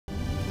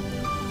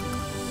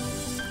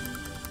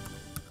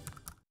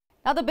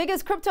Now, the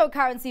biggest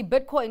cryptocurrency,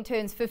 Bitcoin,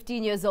 turns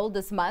 15 years old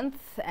this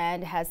month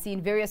and has seen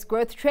various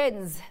growth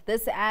trends.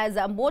 This as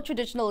more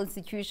traditional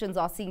institutions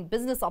are seeing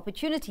business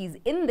opportunities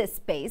in this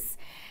space.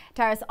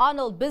 Tarris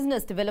Arnold,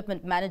 Business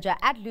Development Manager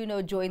at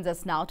Luno, joins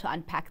us now to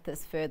unpack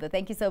this further.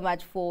 Thank you so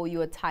much for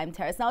your time,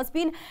 Tarris. Now, it's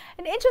been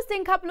an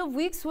interesting couple of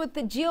weeks with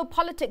the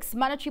geopolitics,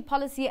 monetary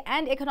policy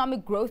and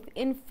economic growth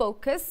in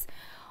focus.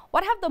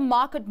 What have the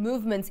market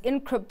movements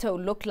in crypto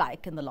looked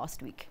like in the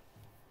last week?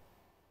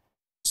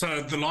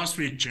 So the last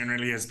week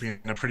generally has been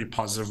a pretty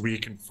positive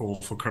week for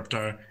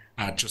crypto.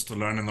 Just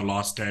alone in the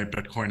last day,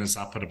 Bitcoin is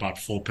up at about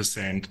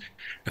 4%.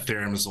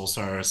 Ethereum is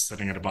also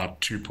sitting at about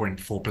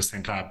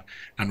 2.4% up.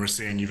 And we're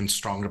seeing even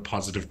stronger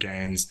positive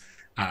gains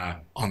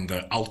on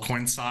the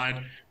altcoin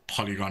side.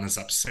 Polygon is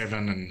up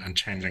 7% and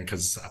Chainlink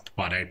is up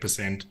about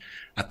 8%.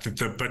 I think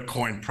the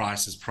Bitcoin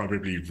price is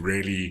probably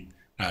really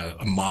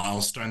a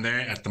milestone there.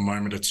 At the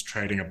moment, it's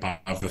trading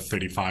above the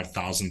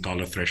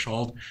 $35,000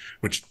 threshold,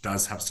 which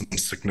does have some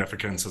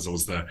significance as it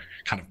was the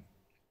kind of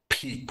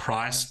peak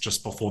price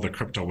just before the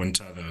crypto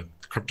winter, the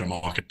crypto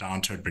market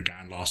downturn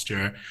began last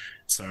year.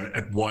 So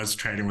it was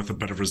trading with a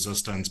bit of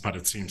resistance, but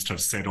it seems to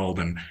have settled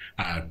and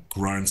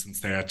grown since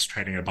there. It's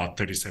trading about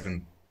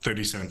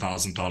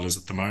 $37,000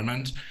 at the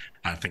moment.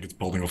 I think it's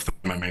building off the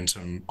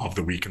momentum of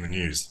the week in the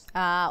news.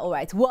 All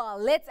right. Well,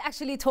 let's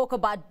actually talk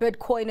about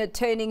Bitcoin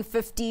turning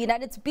 15.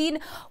 And it's been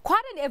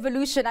quite an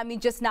evolution. I mean,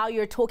 just now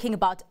you're talking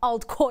about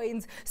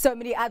altcoins, so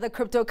many other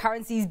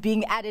cryptocurrencies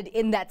being added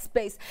in that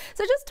space.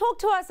 So just talk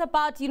to us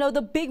about,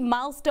 the big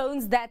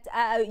milestones that,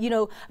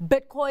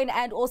 Bitcoin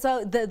and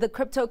also the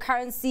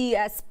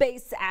cryptocurrency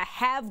space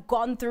have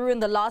gone through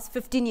in the last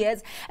 15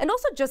 years, and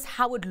also just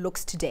how it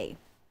looks today.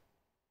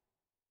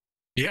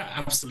 Yeah,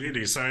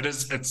 absolutely. So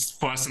it's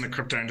for us in the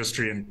crypto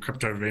industry and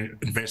crypto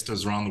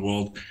investors around the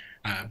world,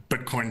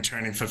 Bitcoin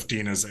turning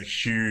 15 is a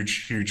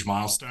huge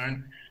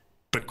milestone.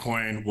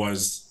 Bitcoin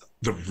was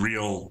the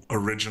real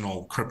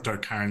original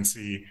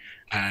cryptocurrency.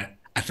 I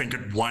think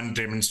it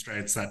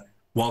demonstrates that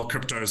while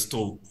crypto is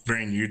still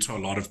very new to a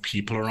lot of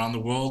people around the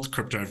world,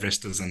 crypto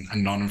investors and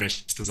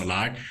non-investors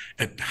alike,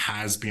 it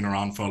has been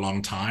around for a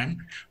long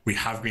time. We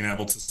have been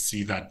able to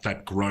see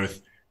that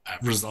growth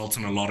result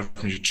in a lot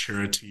of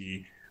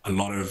maturity, a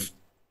lot of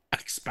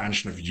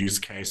expansion of use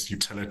case,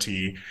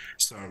 utility.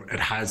 So it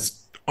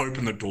has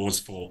opened the doors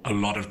for a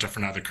lot of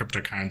different other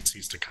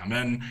cryptocurrencies to come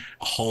in,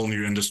 a whole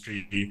new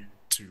industry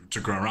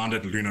to grow around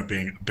it, Luno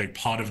being a big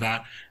part of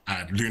that.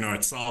 Luno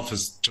itself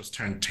has just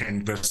turned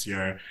 10 this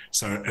year.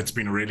 So it's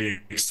been a really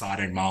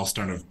exciting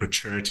milestone of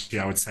maturity,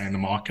 I would say, in the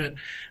market.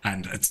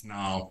 And it's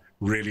now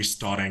really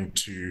starting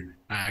to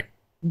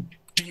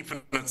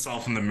deepen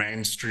itself in the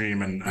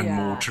mainstream and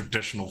more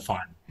traditional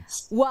finance.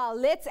 Well,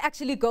 let's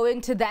actually go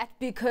into that,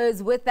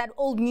 because with that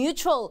Old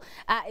Mutual,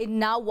 it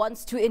now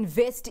wants to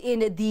invest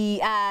in the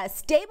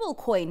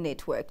stablecoin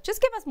network.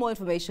 Just give us more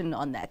information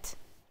on that.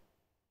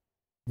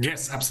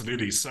 Yes,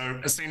 absolutely. So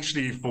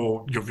essentially,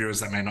 for your viewers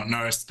that may not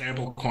know, a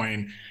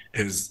stablecoin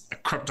is a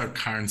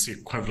cryptocurrency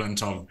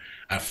equivalent of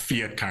a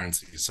fiat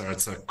currency. So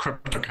it's a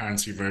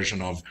cryptocurrency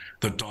version of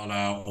the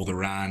dollar or the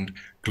rand.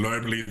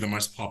 Globally, the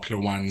most popular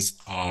ones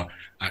are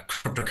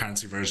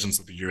cryptocurrency versions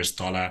of the US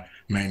dollar,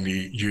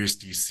 mainly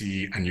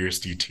USDC and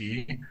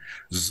USDT.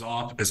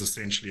 ZARP is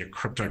essentially a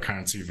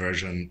cryptocurrency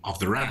version of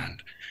the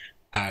rand.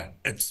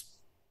 It's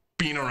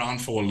been around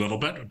for a little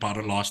bit, about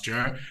it last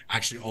year.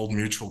 Actually, Old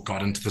Mutual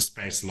got into the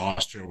space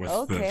last year with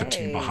the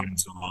team behind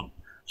ZARP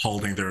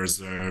holding their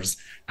reserves.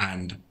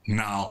 And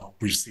now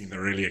we've seen the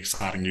really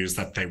exciting news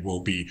that they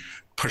will be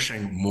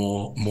pushing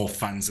more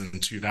funds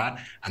into that.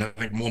 And I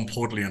think more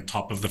importantly, on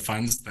top of the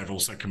funds, they've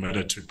also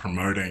committed to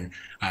promoting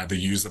the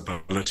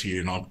usability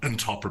and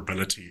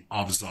interoperability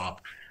of ZARP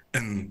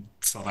in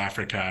South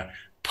Africa,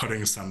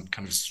 putting some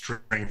kind of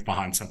strength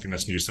behind something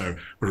that's new. So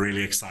we're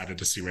really excited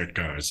to see where it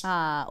goes.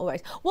 All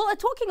right. Well,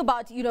 talking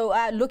about,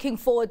 looking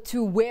forward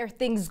to where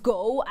things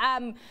go,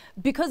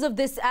 because of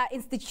this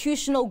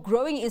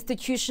growing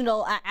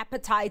institutional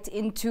appetite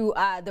into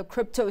the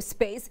crypto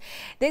space,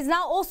 there's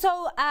now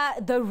also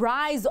the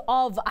rise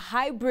of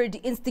hybrid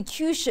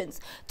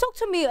institutions. Talk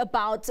to me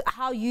about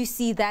how you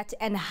see that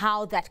and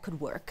how that could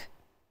work.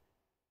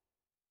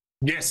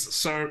 Yes.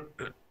 So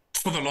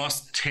for the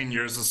last 10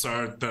 years or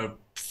so, the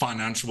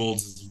financial world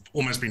has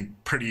almost been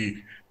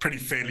pretty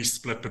fairly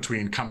split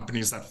between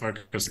companies that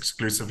focus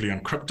exclusively on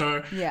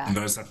crypto and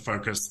those that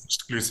focus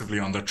exclusively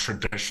on the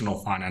traditional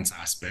finance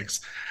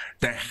aspects.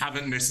 They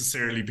haven't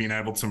necessarily been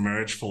able to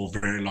merge for a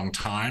very long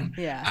time,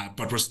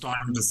 but we're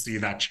starting to see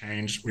that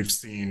change. We've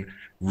seen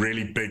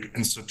really big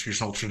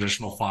institutional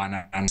traditional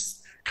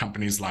finance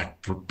companies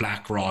like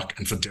BlackRock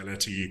and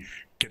Fidelity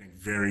getting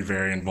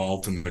very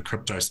involved in the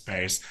crypto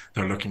space.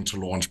 They're looking to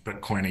launch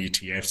Bitcoin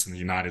ETFs in the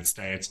United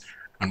States.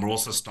 And we're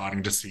also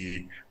starting to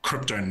see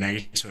crypto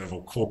native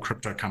or core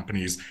crypto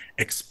companies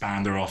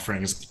expand their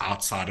offerings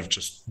outside of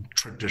just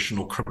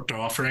traditional crypto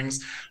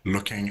offerings,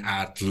 looking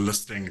at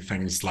listing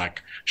things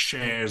like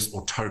shares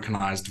or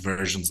tokenized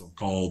versions of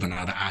gold and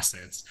other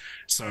assets.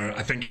 So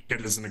I think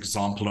it is an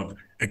example of,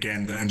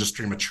 again, the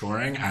industry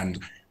maturing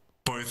and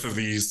both of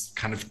these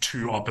kind of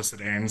two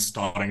opposite ends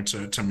starting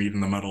to meet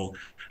in the middle,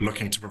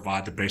 looking to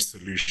provide the best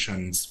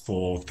solutions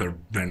for the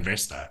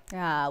investor.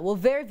 Yeah, well,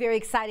 very, very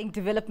exciting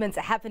developments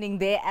happening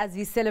there as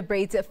we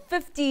celebrate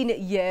 15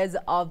 years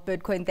of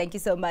Bitcoin. Thank you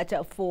so much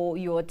for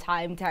your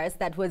time, Tarris.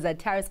 That was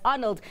Tarris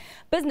Arnold,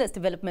 Business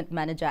Development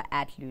Manager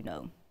at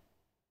Luno.